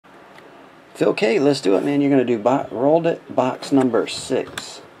Phil K, let's do it, man. You're going to do rolled it box number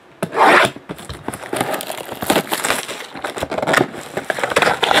 6.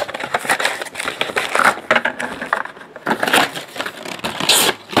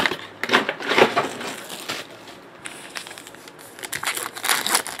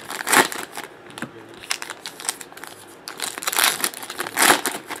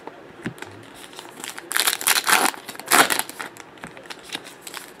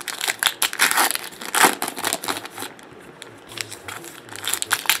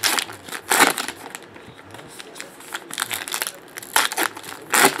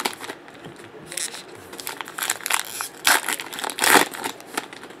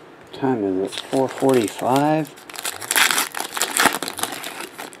 Time is it? 4:45.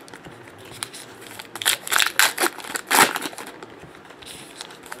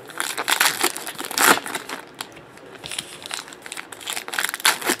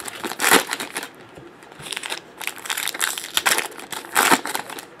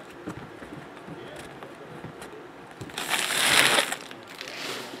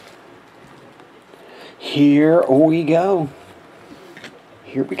 Here we go.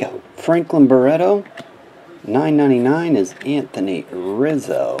 Here we go. Franklin Barreto. $9.99 is Anthony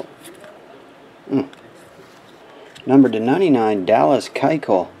Rizzo. Number to 99, Dallas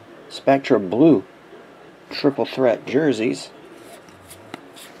Keuchel. Spectra Blue. Triple threat jerseys.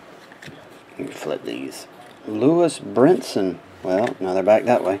 Let me flip these. Lewis Brinson. Well, now they're back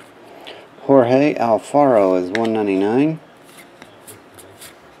that way. Jorge Alfaro is $1.99.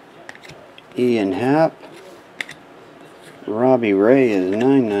 Ian Happ. Robbie Ray is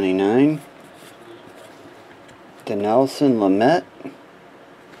 $9.99. Dinelson Lamet.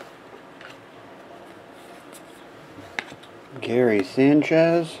 Gary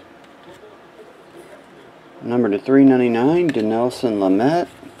Sanchez. Number to 3.99, Dinelson Lamet.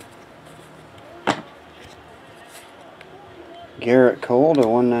 Garrett Cole to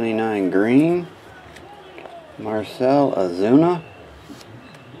 1.99 green. Marcel Ozuna.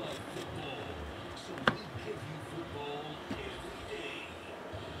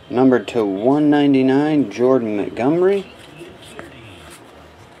 Number to 1.99, Jordan Montgomery.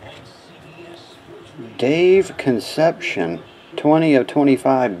 Dave Conception,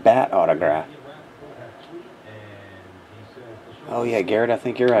 20/25 bat autograph. Oh yeah, Garrett, I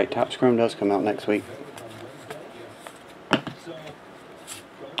think you're right. Top Scrum does come out next week.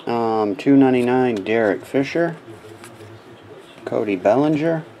 2.99, Derek Fisher. Cody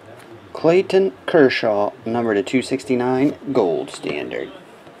Bellinger. Clayton Kershaw, number to 269, gold standard.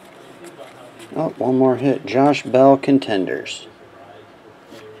 Oh, one more hit. Josh Bell Contenders.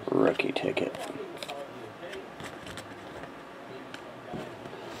 Rookie ticket.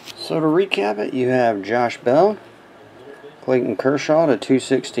 So to recap it, you have Josh Bell, Clayton Kershaw to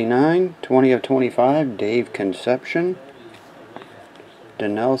 269, 20/25, Dave Conception,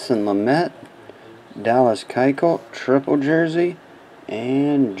 Dinelson Lamet, Dallas Keuchel, triple jersey,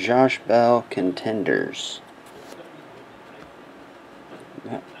 and Josh Bell Contenders.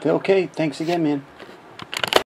 Phil K, thanks again, man.